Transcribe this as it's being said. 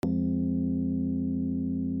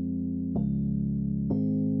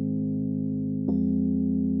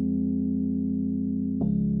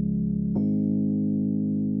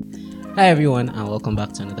Hi everyone, and welcome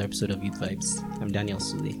back to another episode of Youth Vibes. I'm Daniel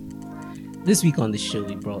Sule. This week on the show,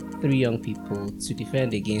 we brought three young people to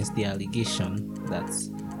defend against the allegation that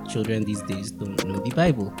children these days don't know the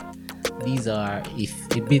Bible. These are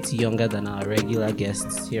a bit younger than our regular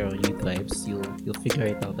guests here on Youth Vibes. You'll figure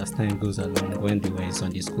it out as time goes along when they were in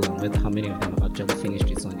Sunday school and how many of them have actually finished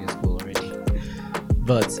with Sunday school already.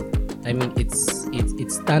 But I mean, it's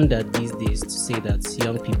standard these days to say that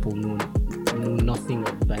young people know nothing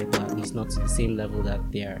of the Bible, at least not to the same level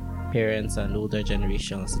that their parents and older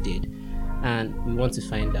generations did. And we want to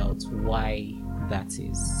find out why that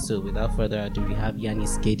is. So without further ado, we have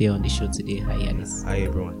Yanis Gede on the show today. Hi Yanis. Hi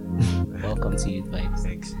everyone. Welcome to Youth Vibes.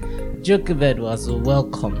 Thanks. Jochebed was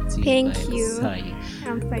welcome to Youth Thank Vibes. you. How are you?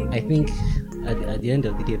 I'm fine. I think at the end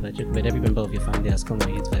of the day, but Jochebed, every member of your family has come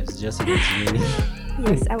on Youth Vibes just so that you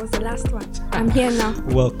know. Yes, I was the last one. I'm here now.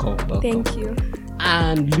 Welcome. Thank you.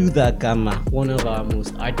 And Luther Gamma, one of our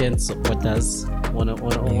most ardent supporters, one of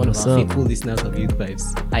our faithful listeners of Youth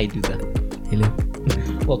Vibes. Hi, Luther. Hello.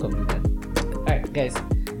 Welcome, Luther. All right, guys.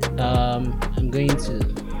 I'm going to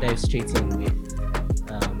dive straight in with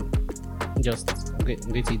I'm going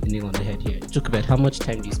to hit the nail on the head here. Jochebed, how much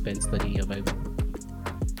time do you spend studying your Bible?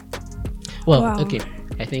 Well, Wow. okay.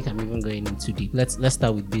 I think I'm even going in too deep. Let's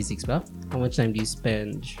start with basics, bro. How much time do you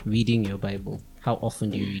spend reading your Bible? How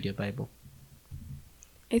often do you read your Bible?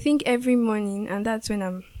 I think every morning, and that's when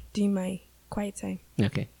I'm doing my quiet time.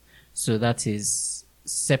 Okay. So that is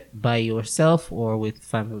set by yourself or with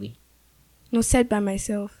family? No, set by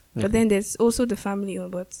myself. Okay. But then there's also the family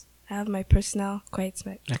one, but I have my personal quiet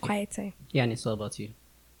time. Yeah, and it's all about you.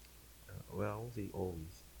 Well,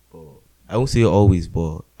 I won't say always,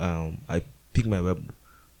 but I pick my Bible.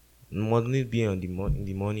 Morning being in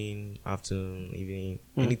the morning, afternoon, evening,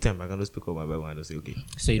 anytime I can just pick up my Bible and just say, okay.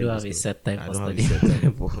 So you don't have a set time I for don't have a studying? set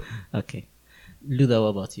time for. Okay. Luther, what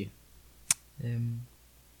about you? Um,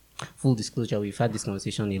 Full disclosure, we've had this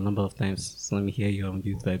conversation a number of times, so let me hear you on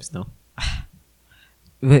Youth Vibes now.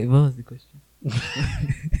 wait, what was the question?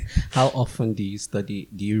 How often do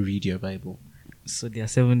you read your Bible? So there are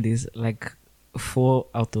 7 days, like 4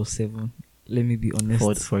 out of 7. Let me be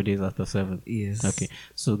honest. 4 days out of 7. Yes. Okay.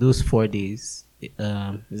 So those 4 days,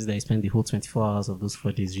 is that you spend the whole 24 hours of those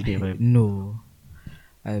 4 days reading your Bible? No.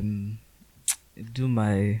 Do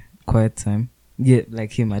my quiet time. Yeah,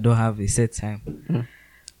 like him, I don't have a set time.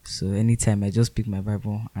 So anytime I just pick my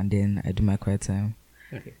Bible and then I do my quiet time.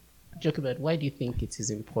 Okay. Jochebed, why do you think it is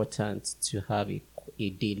important to have a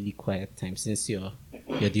daily quiet time, since you're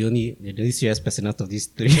the only serious person out of these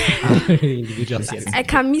three individuals here? I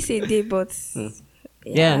can miss a day, but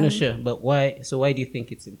Yeah, no, sure. But why? So why do you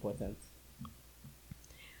think it's important?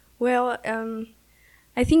 Well,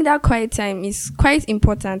 I think that quiet time is quite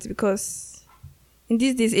important because in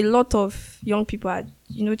these days, a lot of young people are,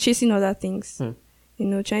 chasing other things,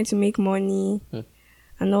 trying to make money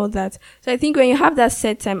and all that. So I think when you have that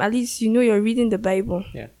set time, at least you're reading the Bible.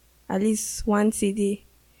 Yeah. At least once a day,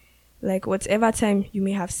 like whatever time you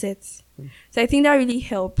may have set. So I think that really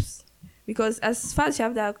helps because as far as you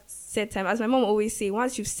have that set time, as my mom always say,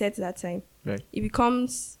 once you've set that time, Right. it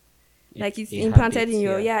becomes like it's A implanted habit, in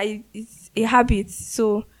your it's a habit.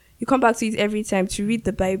 So you come back to it every time to read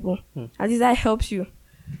the Bible. At least that helps you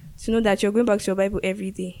to know that you're going back to your Bible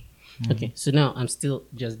every day. Okay. So now I'm still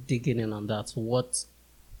just digging in on that. So what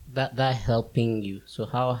that helping you? So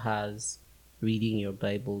how has reading your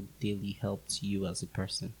Bible daily helped you as a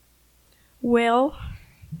person? Well,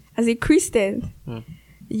 as a Christian,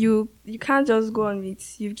 you can't just go on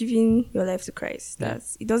with you've given your life to Christ.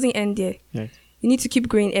 It doesn't end there. Right. You need to keep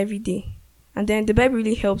growing every day. And then the Bible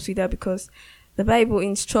really helps with that because the Bible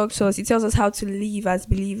instructs us. It tells us how to live as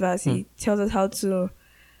believers. It tells us how to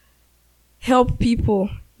help people.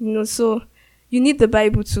 So you need the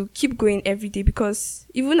Bible to keep going every day because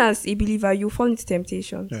even as a believer, you fall into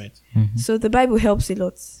temptations. Right. So the Bible helps a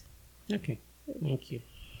lot. Okay. Thank you.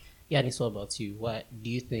 Yeah, and it's all about you. Why do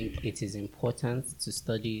you think it is important to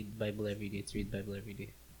study the Bible every day, to read the Bible every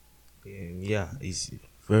day? Yeah, it's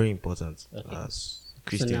very important Okay. as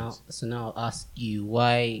Christians. So now I'll ask you,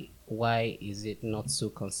 why is it not so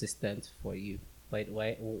consistent for you?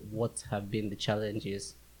 What have been the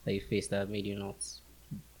challenges that you faced that have made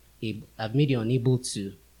you unable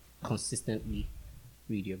to consistently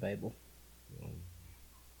read your Bible?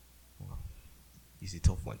 It's a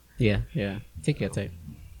tough one. Yeah. Take your time.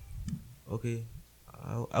 Okay,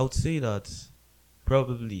 I would say that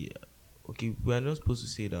probably, we are not supposed to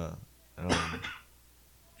say that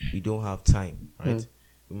we don't have time, right?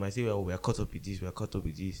 We might say, well, we are caught up with this,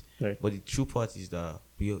 Right. But the true part is that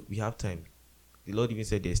we have time. The Lord even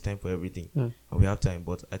said there's time for everything, and we have time.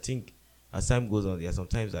 But I think as time goes on, there are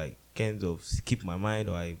sometimes like kind of skip my mind,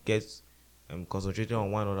 or I get concentrating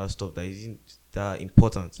on one other stuff that isn't that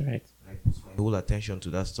important. Right. I put my whole attention to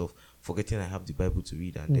that stuff, forgetting I have the Bible to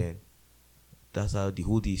read, and then that's how the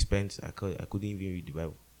whole day spent. I couldn't even read the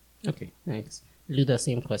Bible. Okay, thanks. Luda,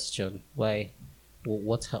 same question. Why?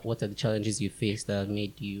 What are the challenges you faced that have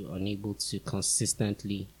made you unable to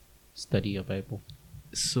consistently study your Bible?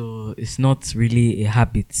 So it's not really a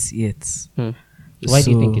habit yet. Why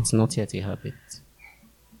do you think it's not yet a habit?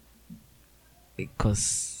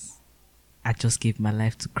 Because I just gave my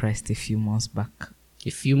life to Christ a few months back, A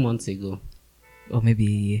few months ago. or maybe a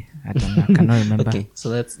year. I don't know. I cannot remember. Okay, so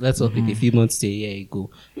let's hope it a few months to a year ago.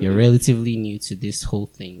 You're relatively new to this whole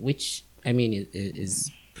thing, which I mean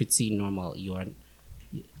is pretty normal. You're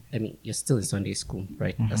still in Sunday school,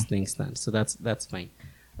 right? As things stand, so that's fine.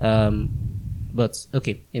 But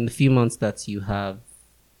okay, in the few months that you have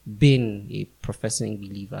been a professing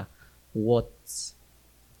believer, what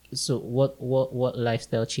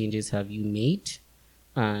lifestyle changes have you made,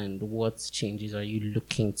 and what changes are you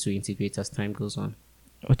looking to integrate as time goes on?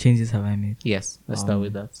 What changes have I made? Yes, let's start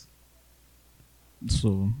with that.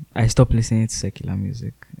 So I stopped listening to secular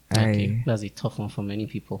music. Okay, that's a tough one for many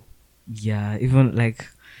people. Yeah, even like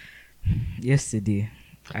yesterday,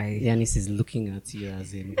 Yanis is looking at you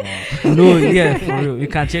as in wow. No, yeah, for real. You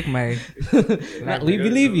can check my. We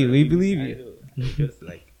believe you. We believe you. Just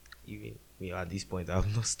like even at this point, I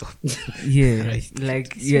have not stopped. Yeah, Right.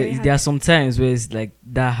 like It's very there are some times where it's like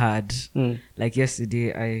that hard. Mm. Like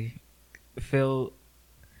yesterday, I felt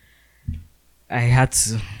I had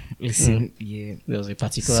to listen. Yeah, There was a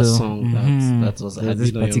particular So, song that was there's had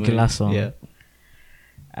this been on your particular mind. song. Yeah.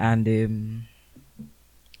 and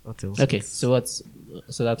what else? Okay, so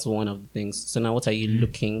that's one of the things. So now, what are you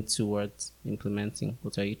looking towards implementing?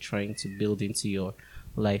 What are you trying to build into your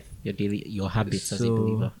life, your habits as a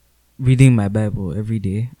believer? Reading my Bible every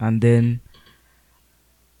day, and then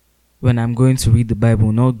when I'm going to read the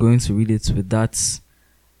Bible, not going to read it with that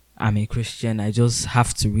I'm a Christian. I just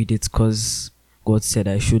have to read it because God said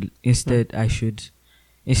I should. I should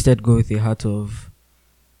instead go with a heart of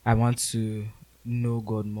I want to know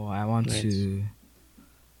God more. I want Right. to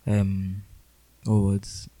what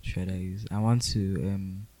words should I use? I want to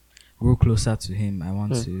grow closer to Him. I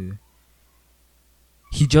want to.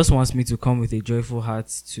 He just wants me to come with a joyful heart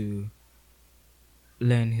to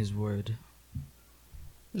learn His word.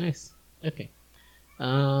 Nice. Okay.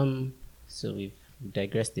 So we've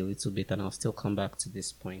digressed a little bit, and I'll still come back to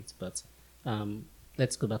this point. But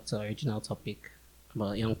let's go back to our original topic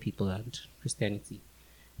about young people and Christianity.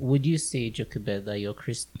 Would you say, Jochebed, that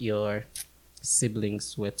your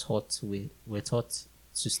siblings were taught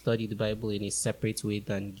to study the Bible in a separate way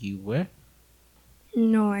than you were?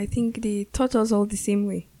 No, I think they taught us all the same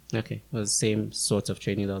way. Okay, it was the same sort of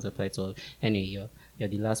training that was applied to all. Anyway, you're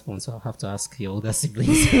the last one, so I'll have to ask your older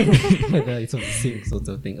siblings whether it's the same sort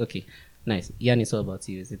of thing. Okay, nice. Yanis, what about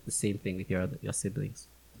you? Is it the same thing with your siblings?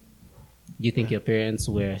 Do you think your parents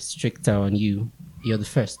were stricter on you? You're the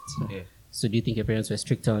first. Yeah. So do you think your parents were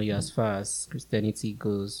stricter on you as far as Christianity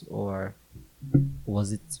goes, or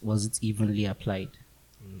was it evenly applied?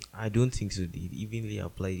 I don't think so. They evenly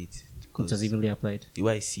applied it. It was evenly applied. The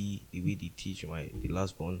way I see the way they teach the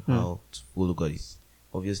last born how to follow God is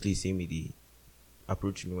obviously the same way they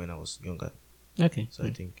approached me when I was younger. Okay. So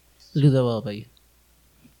I think Luda, what about you?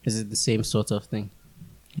 Is it the same sort of thing?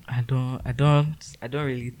 I don't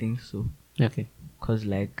really think so. Okay. Cause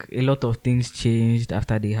like a lot of things changed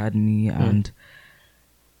after they had me, and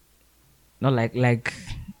not like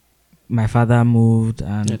my father moved,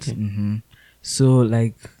 and Okay. so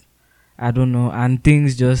like I don't know, and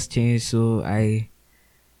things just changed. So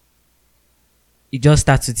you just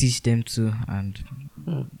start to teach them too, and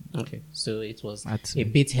Okay. So it was That's a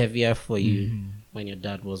it. bit heavier for you when your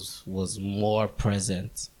dad was more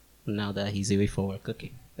present. Now that he's away for work.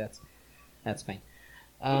 Okay. That's fine.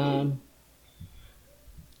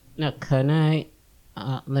 Now, can I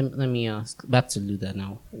let me ask back to Luda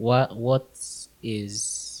now. What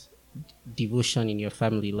is devotion in your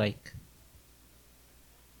family like?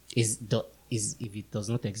 Is if it does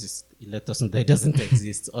not exist, let us know that it doesn't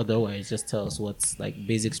exist. Otherwise, just tell us what's like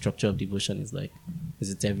basic structure of devotion is like. Is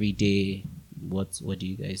it every day? What do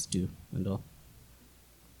you guys do and all?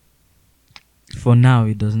 for now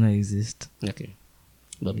it does not exist. Okay,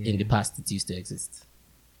 but in the past it used to exist.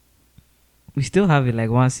 We still have it like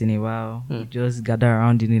once in a while. We just gather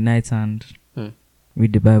around in the night and Hmm.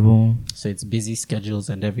 read the Bible. So it's busy schedules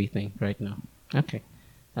and everything right now. Okay,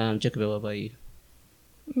 Jacob, what about you?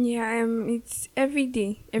 Yeah, it's every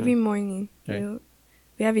day, every morning. Right. You know,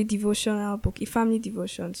 we have a devotional book, a family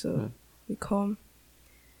devotion. So we come,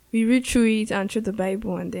 we read through it and through the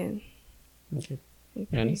Bible, and then Okay. We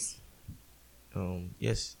pray. Yanis?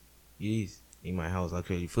 Yes, it is in my house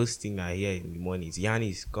actually. First thing I hear in the morning is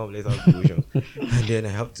Yanis, come let's have devotion. And then I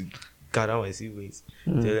have to gather my siblings,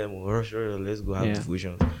 tell them, rush, let's go have Yeah.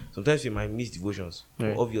 devotions. Sometimes we might miss devotions.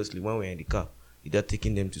 Right. But obviously when we're in the car, either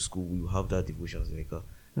taking them to school, we will have that devotions in the car.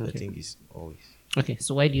 So I Okay. think it's always. Okay,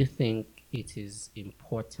 so why do you think it is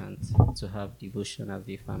important to have devotion as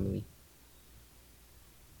a family?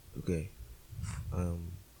 Okay.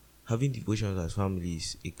 Having devotions as family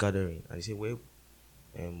is a gathering. And you say, well,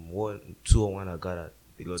 one, two or one are gathered.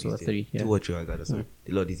 The Lord Two or is there. three, yeah. 2 or 3 are gathered. Sorry,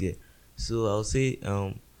 the Lord is here. So I'll say,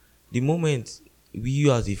 the moment we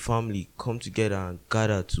as a family come together and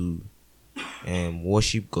gather to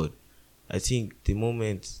worship God, I think the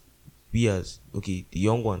moment we as the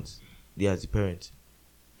young ones, they as the parents,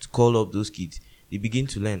 to call up those kids, they begin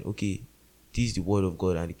to learn. Okay, this is the word of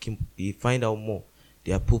God, and they find out more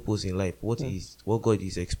their purpose in life. What God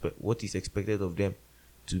is expected of them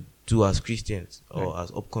to do as Christians or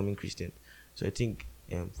as upcoming Christians. So I think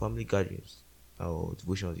family gatherings or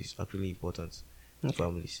devotions is actually important to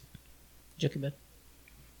families. Jochebed,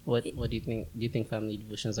 what do you think? Do you think family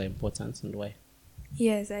devotions are important, and why?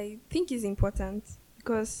 Yes, I think it's important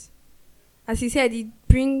because, as you said, it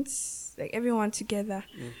brings like everyone together,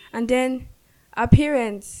 and then our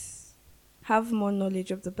parents have more knowledge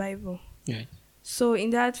of the Bible. Right. So in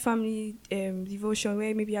that family devotion,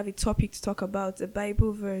 where maybe you have a topic to talk about, a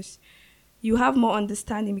Bible verse, you have more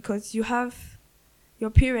understanding because you have your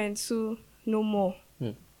parents who know more.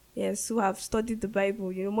 Yes, who have studied the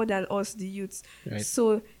Bible, more than us, the youths. Right.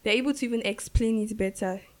 So they're able to even explain it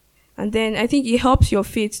better. And then I think it helps your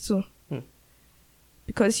faith too.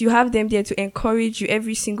 Because you have them there to encourage you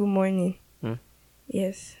every single morning.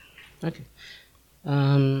 Yes. Okay.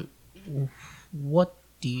 What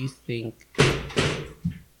do you think?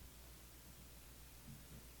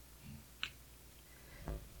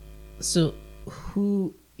 So,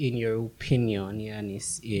 who, in your opinion,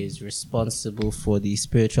 Yanis, is responsible for the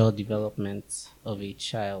spiritual development of a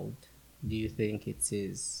child? Do you think it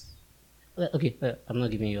is? Okay, I'm not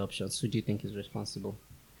giving you options. Who do you think is responsible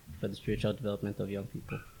for the spiritual development of young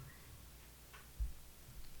people?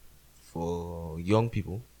 For young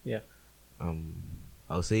people, Yeah.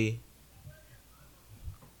 I'll say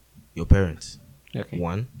your parents. Okay.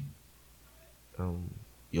 1,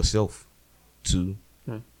 yourself. 2,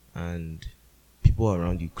 and people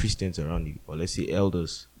around you, Christians around you, or let's say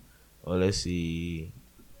elders, or let's say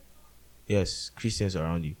Christians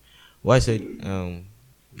around you. Why I said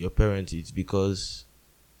your parents is because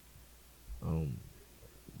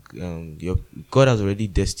your God has already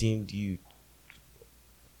destined you.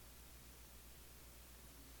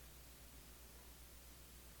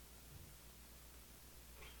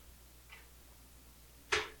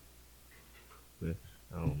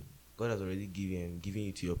 God has already given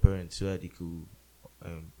you to your parents so that they could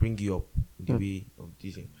bring you up in the way of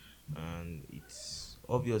this thing. And it's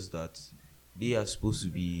obvious that they are supposed to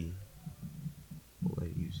be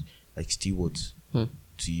like stewards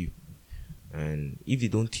to you. And if they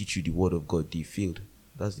don't teach you the word of God, they failed.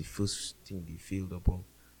 That's the first thing they failed upon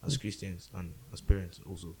as Christians and as parents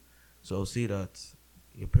also. So I'll say that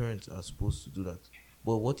your parents are supposed to do that.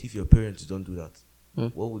 But what if your parents don't do that?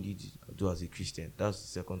 What would you do as a Christian? That's the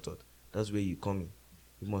second thought. That's where you come in.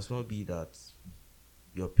 It must not be that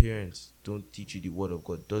your parents don't teach you the word of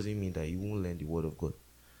God. Doesn't mean that you won't learn the word of God.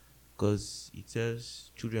 Because it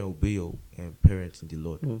says, children, obey your parents in the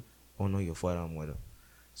Lord. Honor your father and mother.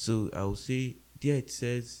 So I will say, there it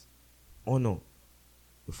says, honor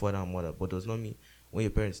your father and mother. But does not mean when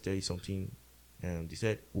your parents tell you something, they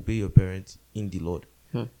said, obey your parents in the Lord.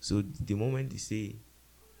 So the moment they say,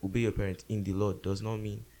 obey your parents in the Lord, does not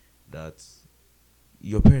mean that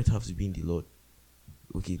your parents have to be in the Lord.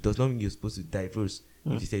 Okay, does not mean you're supposed to diverse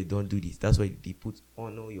if you say don't do this. That's why they put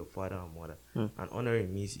honor your father and mother. And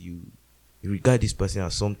honoring means you regard this person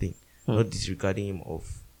as something, not disregarding him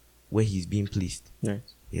of where he's being placed. Right.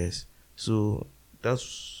 Yes. So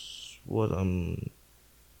that's what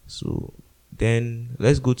so then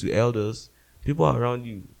let's go to elders, people around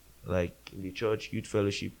you, like in the church, youth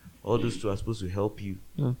fellowship. All those two are supposed to help you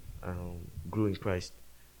grow in Christ.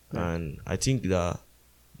 And I think that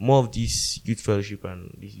more of this youth fellowship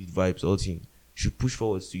and these youth vibes, all things, should push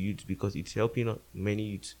forward to youth because it's helping many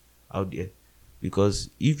youth out there. Because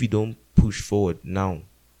if we don't push forward now,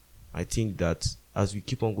 I think that as we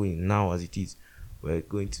keep on going now as it is, we're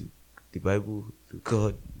going to the Bible, to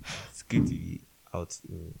God, it's going to be out.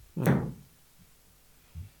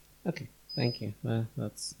 Okay, thank you. Well,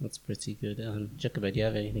 that's pretty good. Jacob, do you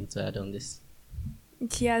have anything to add on this?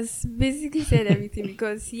 He has basically said everything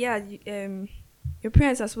because your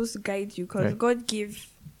parents are supposed to guide you because Right. God gave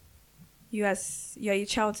you as you're a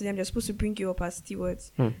child to them. They're supposed to bring you up as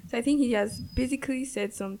stewards. Hmm. So I think he has basically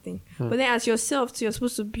said something. Hmm. But then as yourself, too, you're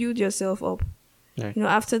supposed to build yourself up. Right. You know,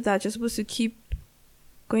 after that, you're supposed to keep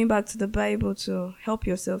going back to the Bible to help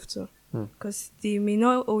yourself too. Hmm. Because they may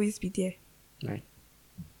not always be there. Right.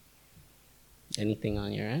 Anything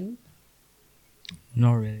on your end?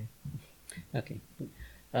 Not really. Okay.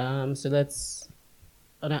 So let's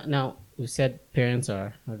now we said parents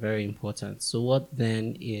are very important. So what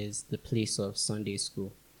then is the place of Sunday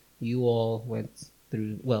school? You all went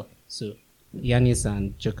through so Yanis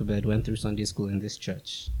and Jochebed went through Sunday school in this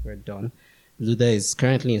church. We're done. Luda is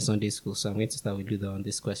currently in Sunday school, so I'm going to start with Luda on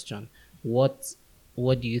this question. What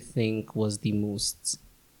do you think was the most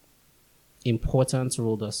important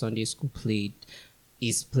role that Sunday school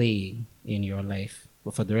is playing in your life?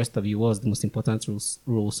 But for the rest of you, what was the most important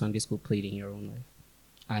role Sunday school played in your own life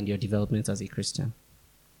and your development as a Christian?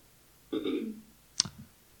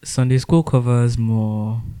 Sunday school covers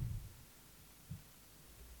more,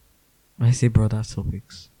 I say, broader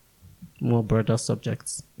topics. More broader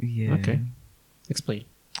subjects. Yeah. Okay. Explain.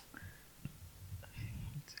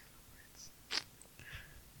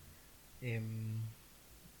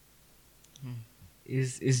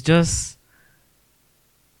 It's just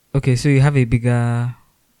okay. So you have a bigger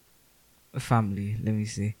family. Let me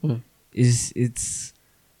say, Mm. it's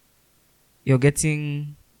you're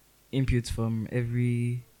getting input from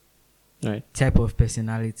every Right. type of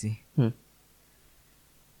personality. Mm.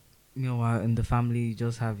 Meanwhile, in the family, you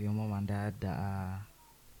just have your mom and dad that are.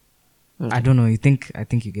 Okay. I don't know. I think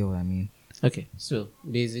you get what I mean. Okay, so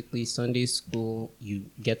basically, Sunday school, you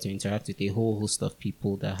get to interact with a whole host of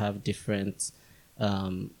people that have different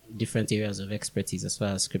areas of expertise as far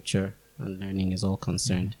as scripture and learning is all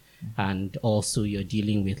concerned, and also you're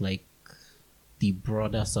dealing with like the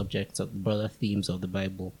broader subjects of broader themes of the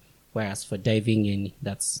Bible. Whereas for diving in,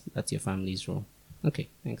 that's your family's role. Okay,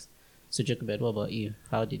 thanks. So, Jochebed, what about you?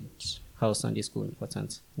 How is Sunday school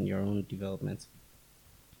important in your own development?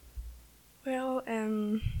 Well,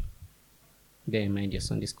 Bear in mind your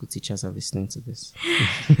Sunday school teachers are listening to this.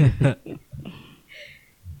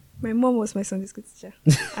 my mom was my Sunday school teacher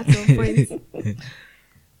at some point.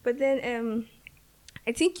 But then,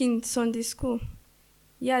 I think in Sunday school,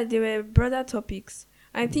 yeah, there were broader topics.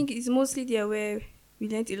 I think it's mostly there where we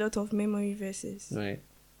learned a lot of memory verses. Right.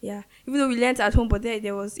 Yeah, even though we learned at home, but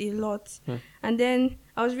there was a lot. And then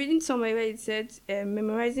I was reading somewhere where it said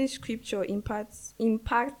memorizing scripture impacts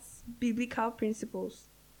biblical principles.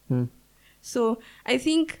 Hmm. So I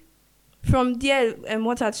think from there,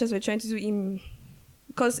 what our church were trying to do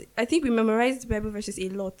because I think we memorized Bible verses a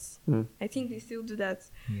lot. Hmm. I think they still do that.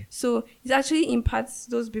 Yeah. So it actually imparts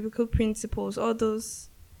those biblical principles, all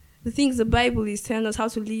the things the Bible is telling us how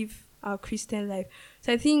to live our Christian life.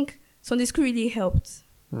 So I think Sunday school really helped.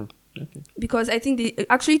 Okay. Because I think they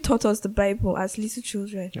actually taught us the Bible as little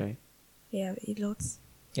children. Right. Yeah, a lot.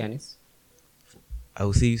 Yanis? I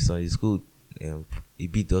would say Sunday school a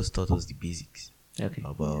bit does taught us the basics Okay.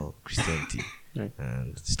 about Christianity Right.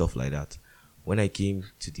 and stuff like that. When I came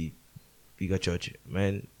to the bigger church,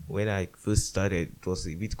 man, when I first started, it was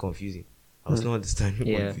a bit confusing. I was not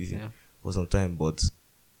understanding what it is for some time, but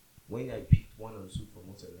when I picked one or two from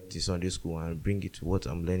what I learned in Sunday school and bring it to what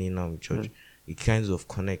I'm learning now in church, it kind of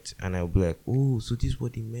connect, and I'll be like, oh, so this is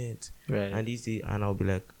what he meant. Right. And I'll be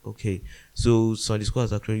like, okay. So Sunday school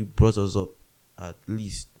has actually brought us up at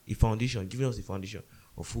least a foundation, giving us a foundation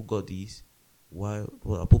of who God is, what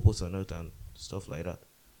our purpose on earth and stuff like that.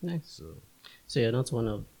 Nice. So So you're not one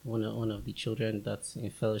of the children that in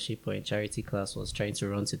fellowship or in charity class was trying to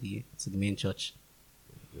run to the main church.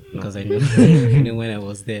 Because I know, when I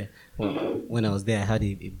was there, I had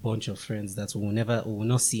a bunch of friends that we will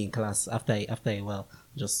not see in class after a while.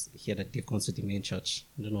 Just hear that they've gone to the main church.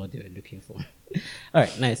 I don't know what they were looking for. All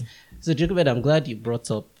right, nice. So, Jochebed, I'm glad you brought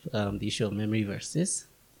up the issue of memory verses,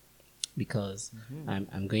 because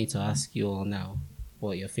I'm going to ask you all now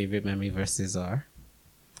what your favorite memory verses are.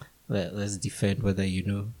 Let's defend whether you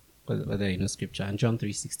know scripture. And John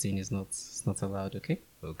 3:16 is not allowed. Okay.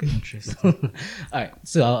 Interesting. All right,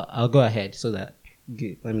 so I'll go ahead so that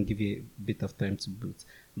let me give you a bit of time to boot.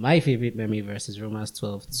 My favorite memory verse is Romans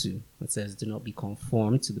 12:2. It says, "Do not be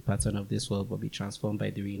conformed to the pattern of this world, but be transformed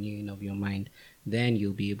by the renewing of your mind. Then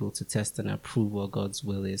you'll be able to test and approve what God's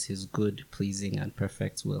will is, His good, pleasing, and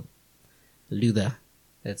perfect will." Luther,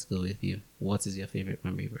 let's go with you. What is your favorite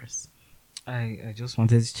memory verse? I just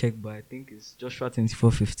wanted to check, but I think it's Joshua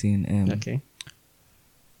 24:15. Okay.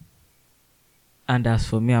 And as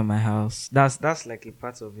for me and my house, that's like a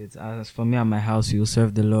part of it. As for me and my house, we will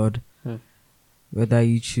serve the Lord. Whether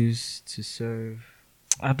you choose to serve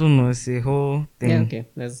I don't know. It's a whole thing. Yeah, okay.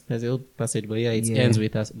 There's a old passage, but yeah, it Yeah. ends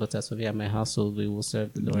with us. But as for me and my household, we will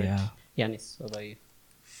serve the Lord. Yeah. Yanis, what about you?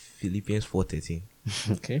 Philippians 4:13.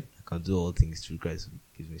 Okay. I can do all things through Christ who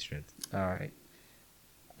gives me strength. All right.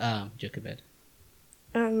 Jochebed.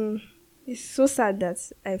 It's so sad that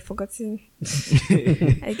I've forgotten.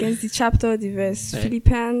 I guess the chapter, the verse, Right.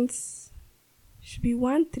 Philippians should be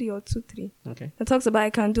 1:3 or 2:3. Okay. That talks about I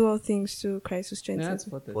can do all things through Christ who Yeah, strengthens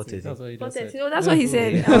that's me. 4:13. That's what he just 4:13. said. Oh, that's what he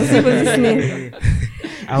said. I was even listening.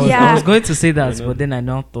 I Yeah. was going to say that, but then I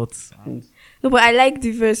now thought. No, but I like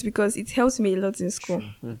the verse because it helps me a lot in school,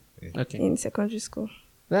 Okay. in secondary school.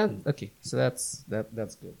 Okay. So that's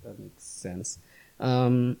good. That makes sense.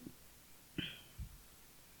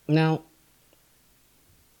 Now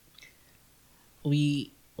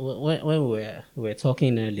when we were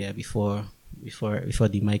talking earlier before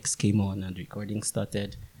the mics came on and recording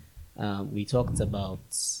started, we talked about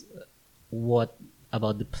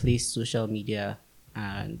about the place social media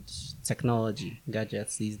and technology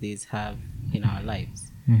gadgets these days have in our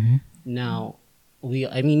lives. Mm-hmm. Now,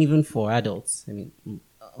 even for adults,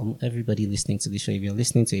 everybody listening to the show, if you're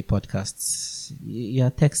listening to a podcast, you're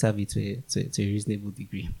tech savvy to a reasonable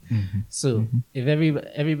degree. So, if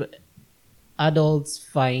everybody adults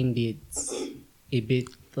find it a bit,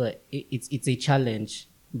 it's a challenge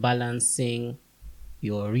balancing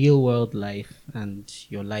your real world life and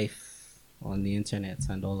your life on the internet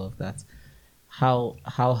and all of that. How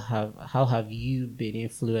have you been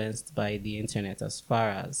influenced by the internet as far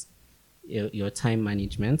as your time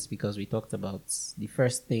management? Because we talked about the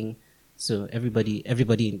first thing. So everybody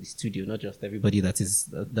in the studio, not just everybody that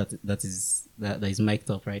is mic'd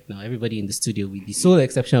up right now. Everybody in the studio, with the sole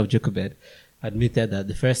exception of Jochebed, admitted that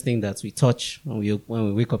the first thing that we touch when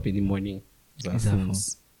we wake up in the morning is our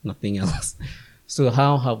phones, nothing else. So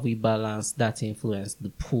how have we balanced that influence, the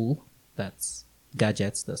pull that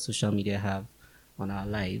gadgets, that social media have on our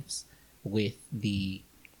lives, with the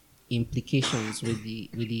implications, with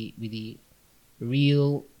the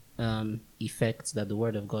real effects that the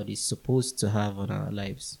Word of God is supposed to have on our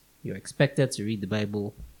lives? You're expected to read the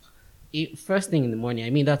Bible first thing in the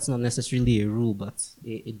morning. That's not necessarily a rule, but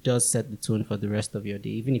it does set the tone for the rest of your day.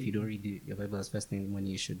 Even if you don't read your Bible as first thing in the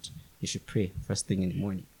morning, you should pray first thing in the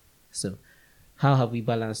morning. So how have we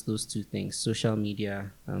balanced those two things, social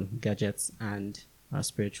media, gadgets, and our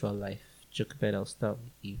spiritual life? Jochebed, I'll start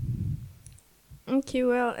with you. Okay,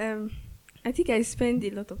 well, I think I spend a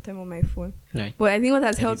lot of time on my phone. Right. But I think what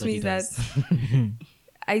has helped me is that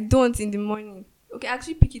I don't in the morning. Okay, I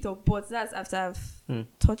actually pick it up, but that's after I've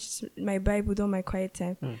touched my Bible, done my quiet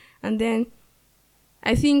time. And then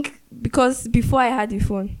I think because before I had the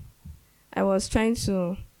phone, I was trying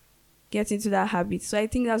to get into that habit. So I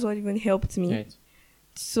think that's what even helped me. Right.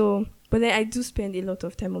 So, but then I do spend a lot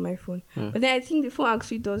of time on my phone. But then I think the phone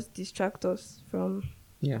actually does distract us from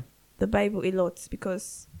the Bible a lot,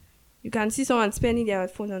 because you can see someone spending their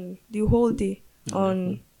phone on the whole day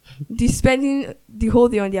spending the whole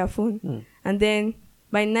day on their phone, and then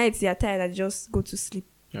by night they are tired and just go to sleep.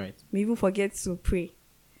 Right. We even forget to pray.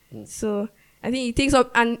 So I think it takes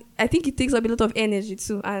up a lot of energy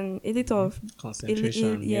too, and a little of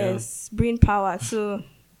concentration. yes, brain power. So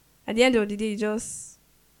at the end of the day, you just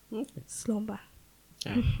slumber.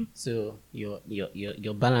 Yeah. So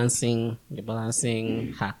your balancing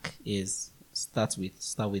hack is start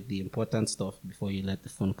with the important stuff before you let the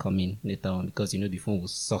phone come in later on, because the phone will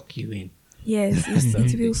suck you in. Yes,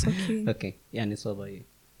 it will suck you in. Okay. Yeah, and it's all about you.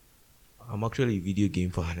 I'm actually a video game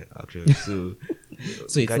fan, actually. So,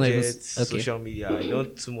 So it's not even- gadgets, okay. social media, I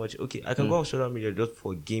don't too much. Okay, I can go on social media just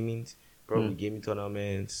for gaming, probably gaming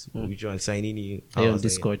tournaments, which one signing in. Are you on hours,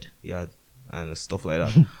 Discord? Yeah, and stuff like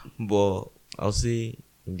that. But I'll say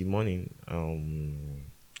in the morning,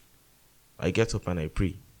 I get up and I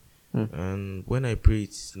pray. And when I pray,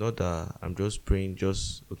 it's not that I'm just praying, I'm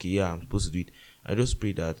supposed to do it. I just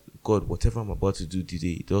pray that, God, whatever I'm about to do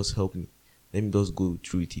today, it does help me. Let me just go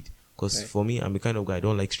through with it. Because for me, I'm the kind of guy, I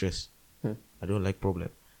don't like stress. I don't like problem.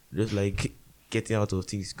 I just like getting out of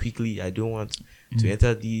things quickly. I don't want to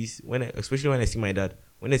enter these. Especially when I see my dad.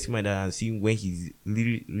 When I see my dad and see when he's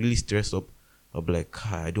really, really stressed up, I'll be like,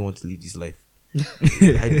 I don't want to live this life.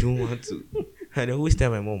 I don't want to. And I always tell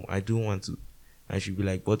my mom, I don't want to. And she'll be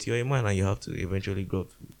like, but you're a man and you have to eventually grow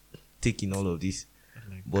up taking all of this.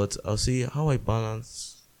 But I'll say how I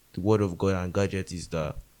balance the Word of God and gadget is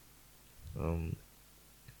that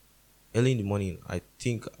early in the morning, I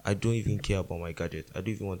think I don't even care about my gadget. I don't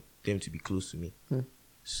even want them to be close to me.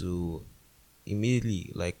 So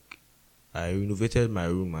immediately, like, I renovated my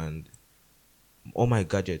room, and all my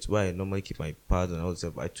gadgets, where I normally keep my pads and all that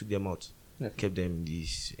stuff, I took them out. Kept them in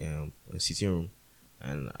this sitting room.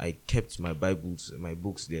 and I kept my Bibles, my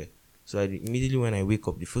books there. So immediately when I wake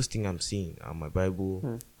up, the first thing I'm seeing are my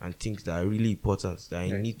Bible and things that are really important that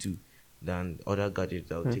I need to, than other gadgets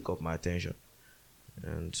that will take up my attention.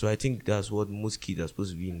 And so I think that's what most kids are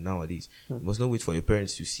supposed to be in nowadays. You must not wait for your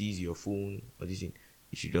parents to seize your phone or this thing.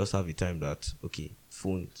 You should just have a time that, okay,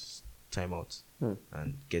 phones, time out,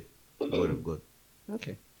 and get the word of God.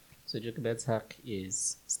 Okay. So Jochebed's hack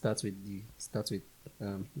is start with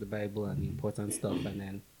the Bible and the important stuff, and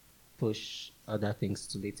then push other things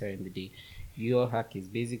to later in the day. Your hack is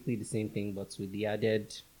basically the same thing, but with the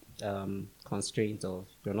added constraint of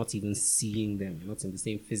you're not even seeing them. You're not in the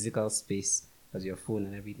same physical space as your phone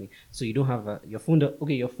and everything. So you don't have your phone.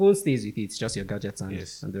 Okay, your phone stays with you. It's just your gadgets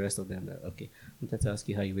and the rest of them. Okay. I'm trying to ask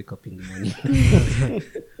you how you wake up in the morning.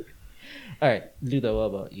 All right, Luda, what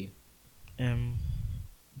about you?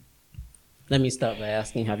 Let me start by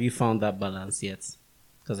asking, have you found that balance yet?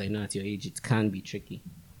 Because I know at your age it can be tricky.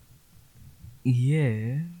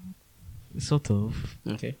 Yeah, sort of.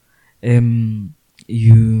 Okay.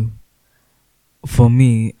 For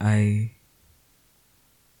me, I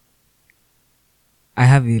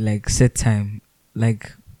have a like set time,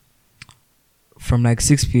 like from like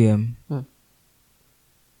 6 p.m.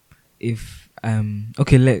 If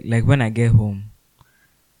okay, like when I get home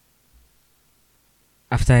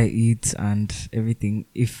after I eat and everything,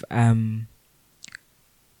 if when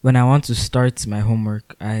I want to start my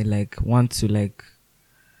homework, I like want to like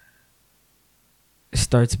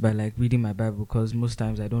start by like reading my Bible, because most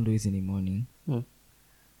times I don't do it in the morning.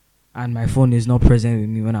 And my phone is not present with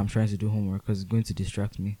me when I'm trying to do homework because it's going to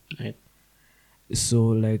distract me. Right. So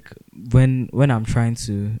like when I'm trying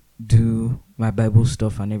to do my Bible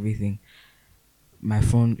stuff and everything, my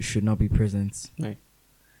phone should not be present. Right.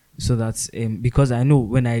 So that's because I know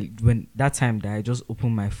when that time that I just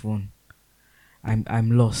open my phone,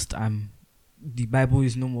 I'm lost. The Bible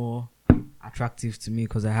is no more attractive to me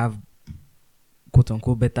because I have quote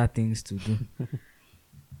unquote better things to do.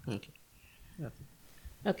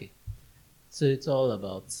 Okay. So it's all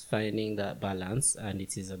about finding that balance, and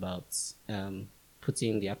it is about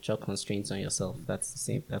putting the actual constraints on yourself. That's the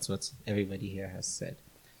same. That's what everybody here has said.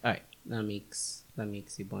 All right, that makes a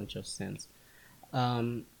bunch of sense.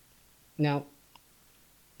 Now,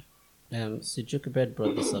 so Jochebed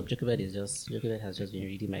brought this up. Jochebed has just been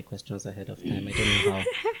reading my questions ahead of time. I don't know how,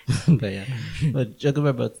 but yeah. But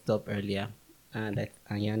Jochebed brought it up earlier, and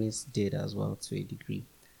Yanis did as well to a degree.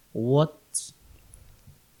 What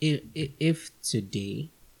if today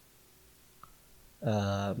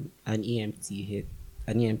an EMP hit?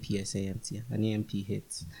 Anybody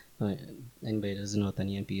doesn't know what an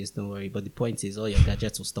EMP is, don't worry. But the point is, all your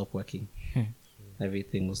gadgets will stop working.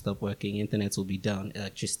 Everything will stop working. Internet will be down.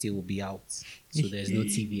 Electricity will be out. So there's no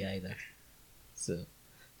TV either. So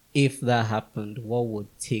if that happened, what would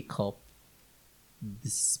take up the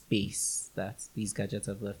space that these gadgets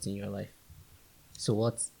have left in your life?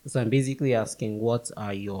 So I'm basically asking, what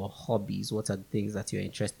are your hobbies? What are the things that you're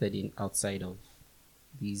interested in outside of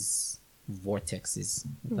these vortexes,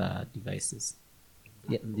 the devices?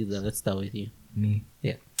 Yeah, Lila, let's start with you. Me?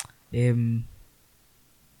 Yeah.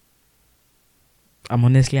 I'm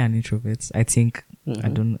honestly an introvert. I think Mm-hmm. I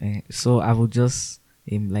don't. So I will just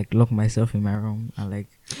like lock myself in my room and like.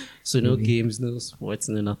 So no games, no sports,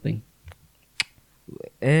 no nothing.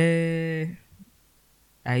 I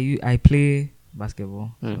play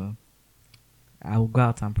basketball. So I will go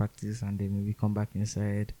out and practice and then maybe come back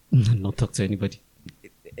inside. Not talk to anybody.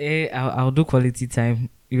 I'll do quality time.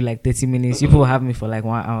 You like 30 minutes. People will have me for like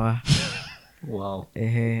 1 hour. Wow.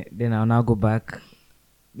 Then I'll now go back.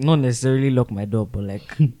 Not necessarily lock my door, but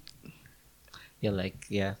like You're like,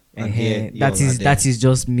 yeah. that is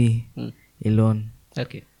just me alone.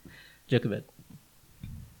 Okay. Jochebed.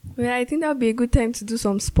 Well, I think that would be a good time to do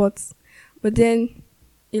some sports, but then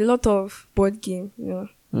a lot of board game,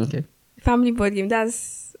 Okay. family board game.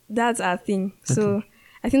 That's our thing. So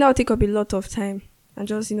I think that will take up a lot of time and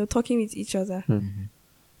just talking with each other.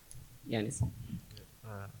 Yanis.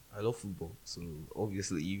 I love football, so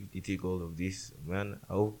obviously if they take all of this, man,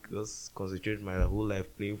 I'll just concentrate my whole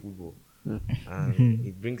life playing football. And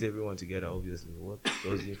it brings everyone together, obviously. What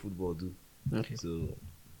does football do? Okay. So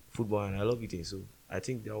football, and I love eating, so I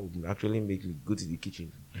think that would actually make me go to the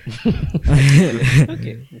kitchen.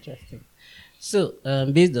 Okay, interesting. So,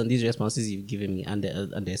 based on these responses you've given me, and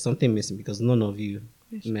there's something missing because none of you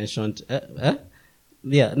mentioned.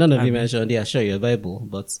 None of you mentioned. Yeah, sure, your Bible,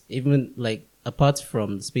 but even like apart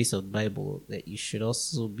from the space of the Bible, that you should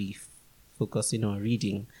also be focusing on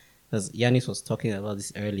reading. As Yanis was talking about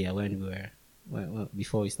this earlier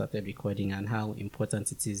before we started recording, and how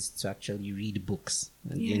important it is to actually read books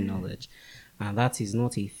and gain knowledge. And that is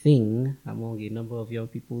not a thing among a number of young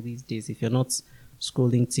people these days. If you're not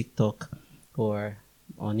scrolling TikTok or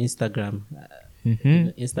on Instagram,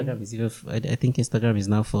 Instagram is even, I think Instagram is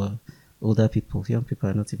now for older people. Young people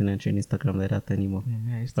are not even entering Instagram like that anymore.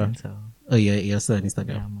 Yeah, I used to enter. Oh, you're still on Instagram.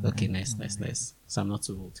 Yeah, I'm Okay, on- nice. So I'm not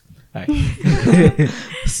too old. All right.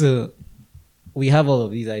 So we have all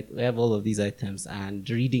of these items, and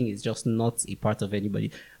reading is just not a part of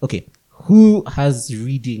anybody. Okay, who has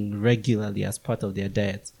reading regularly as part of their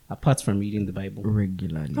diet apart from reading the Bible?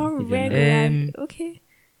 Regularly. Not If you're not- regular. Okay.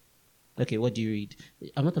 Okay, what do you read?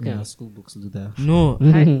 I'm not talking about school books, Luda. No,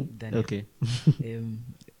 hi, Daniel. Okay.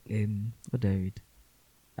 What do I read?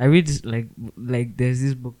 I read like there's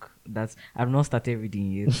this book that I've not started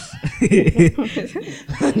reading yet.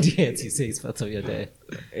 And yet you say it's part of your diet.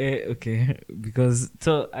 Okay, because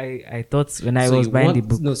so I thought when I So was you buying want, the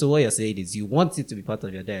book, No, so what you're saying is you want it to be part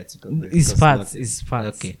of your diet. it's parts. It's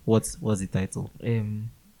parts. Okay, what's the title?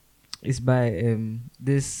 It's by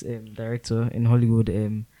this director in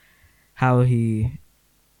Hollywood. How he.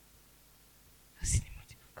 I've seen him on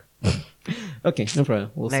the book. Okay, no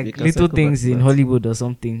problem. We Like can little circle back things to in that. Hollywood or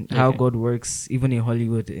something. How Okay. God works, even in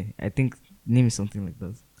Hollywood. I think name is something like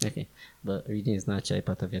that. Okay, but reading is not actually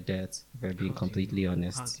part of your diet. If we're being completely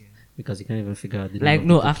honest, because you can't even figure out the Like name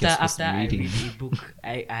no, of the book after you're supposed to I be read a book,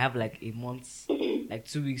 I have like a month, like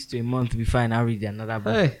 2 weeks to a month before I now read another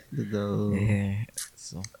book. Hey, Yeah.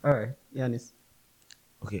 So all right, Yanis.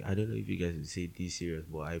 Okay, I don't know if you guys will say this serious,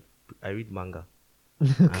 but I read manga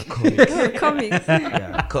and comics. Comics.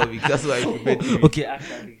 Yeah, comics. That's why I prefer to read okay,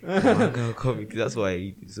 actually, manga and comics. That's why I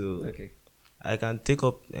read. So Okay, I can take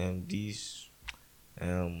up these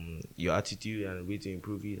your attitude and way to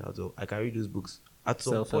improve it. Also, I can read those books at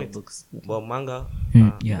some self-help point. books. Okay. But manga,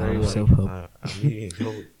 yeah, very well. self-help. I'm really in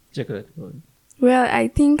trouble. Check it. out. Well, I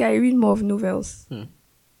think I read more of novels. Hmm.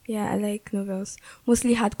 Yeah, I like novels.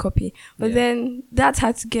 Mostly hard copy. But Yeah. then that's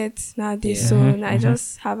hard to get nowadays. Yeah. So now I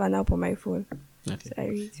just have an app on my phone. Okay. So I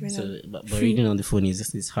read when So, I'm but free. reading on the phone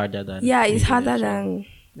is harder than Yeah, it's reading harder actually.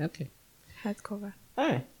 than Okay. hardcover. All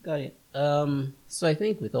right, got it. So I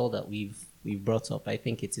think with all that we've brought up, I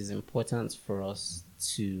think it is important for us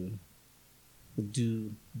to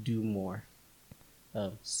do more.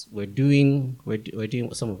 We're doing.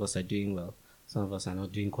 Some of us are doing well. Some of us are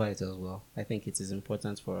not doing quite as well. I think it is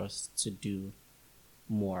important for us to do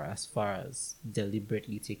more as far as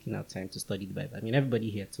deliberately taking out time to study the Bible. I mean, everybody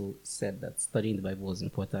here said that studying the Bible was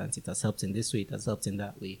important. It has helped in this way. It has helped in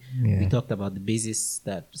that way. Yeah. We talked about the basis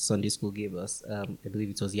that Sunday school gave us. I believe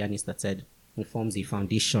it was Yanis that said it forms a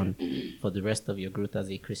foundation for the rest of your growth as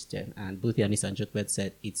a Christian. And both Yanis and Jokbed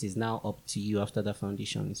said it is now up to you after that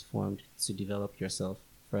foundation is formed to develop yourself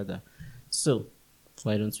further. So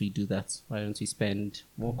why don't we do that? Why don't we spend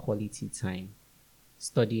more quality time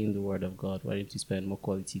studying the Word of God? Why don't we spend more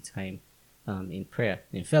quality time in prayer,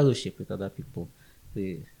 in fellowship with other people?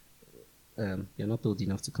 You're not old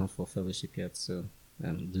enough to come for fellowship yet, so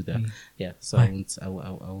do that. Yeah, so I won't. I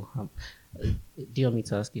will do you want me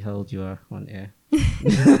to ask you how old you are on air?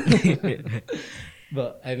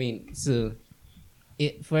 But I mean, so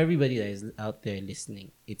for everybody that is out there listening,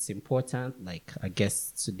 it's important. Like our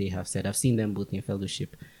guests today have said, I've seen them both in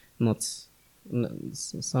fellowship,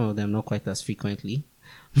 some of them not quite as frequently,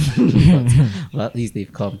 but at least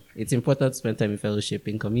they've come. It's important to spend time in fellowship,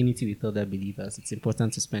 in community with other believers. It's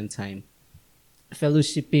important to spend time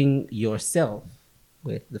fellowshipping yourself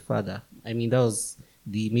with the Father. I mean, that was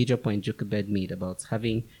the major point Jochebed made about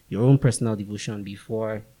having your own personal devotion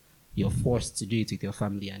before you're forced to do it with your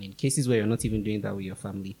family. And in cases where you're not even doing that with your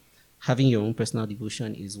family, having your own personal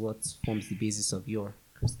devotion is what forms the basis of your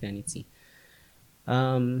Christianity.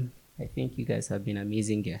 I think you guys have been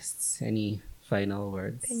amazing guests. Any final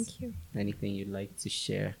words? Thank you. Anything you'd like to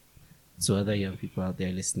share to other young people out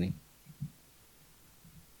there listening?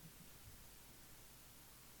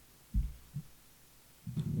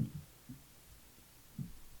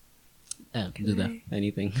 Do that.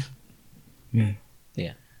 Anything? Me.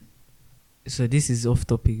 Yeah. So this is off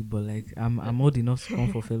topic, but like I'm old enough to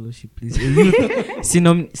come for fellowship, please. A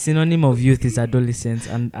youth, synonym of youth is adolescent,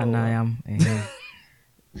 and I am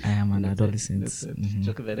an adolescent. Mhm.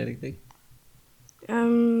 Talk about anything.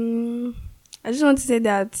 I just want to say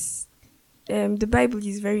that the Bible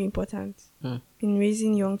is very important Hmm. in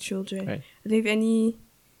raising young children. Right. I don't know if any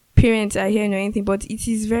parents are hearing or anything, but it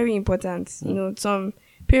is very important. You know, some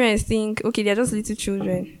parents think, okay, they're just little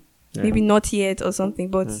children, Yeah. maybe not yet or something,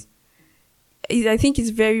 but I think it's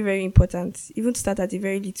very, very important, even to start at a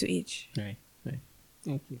very little age. Right.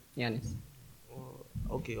 Thank you. Yanis.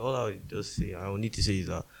 Okay, all I would just say, I will need to say is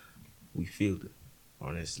that we failed,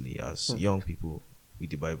 honestly, as young people with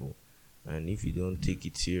the Bible. And if you don't take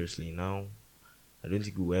it seriously now, I don't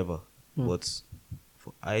think we'll ever. But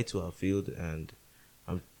for I to have failed, and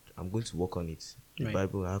I'm going to work on it. The Right.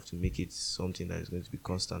 Bible, I have to make it something that is going to be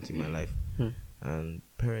constant in my life. And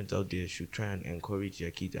parents out there should try and encourage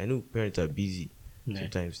their kids. I know parents are busy Right.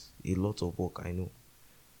 sometimes, a lot of work, I know,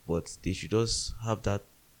 but they should just have that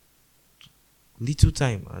little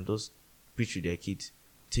time and just preach to their kids,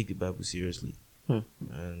 take the Bible seriously.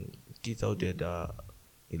 And kids out there that are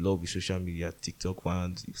in love with social media, TikTok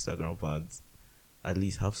fans, Instagram fans, at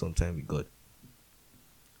least have some time with God.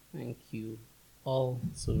 Thank you all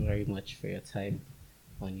so very much for your time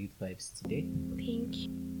on Youth Vibes today. Thank you.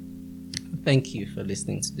 Thank you for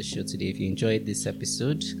listening to the show today. If you enjoyed this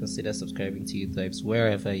episode, consider subscribing to Youth Vibes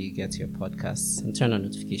wherever you get your podcasts and turn on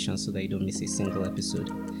notifications so that you don't miss a single episode.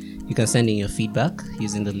 You can send in your feedback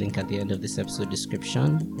using the link at the end of this episode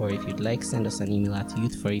description, or if you'd like, send us an email at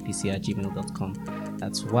youth4epc@gmail.com.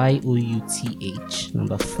 That's YOUTH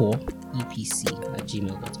number 4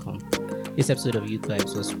 EPC@gmail.com. This episode of Youth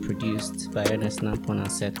Vibes was produced by Ernest Nampon and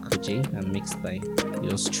Seth Koje and mixed by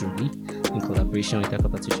yours truly in collaboration with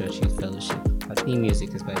Akapatu Church Youth Fellowship. Our theme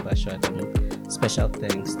music is by Basho Adamu. Special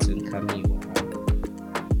thanks to Nkami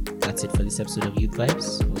Iwara. That's it for this episode of Youth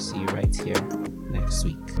Vibes. We'll see you right here next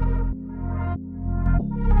week.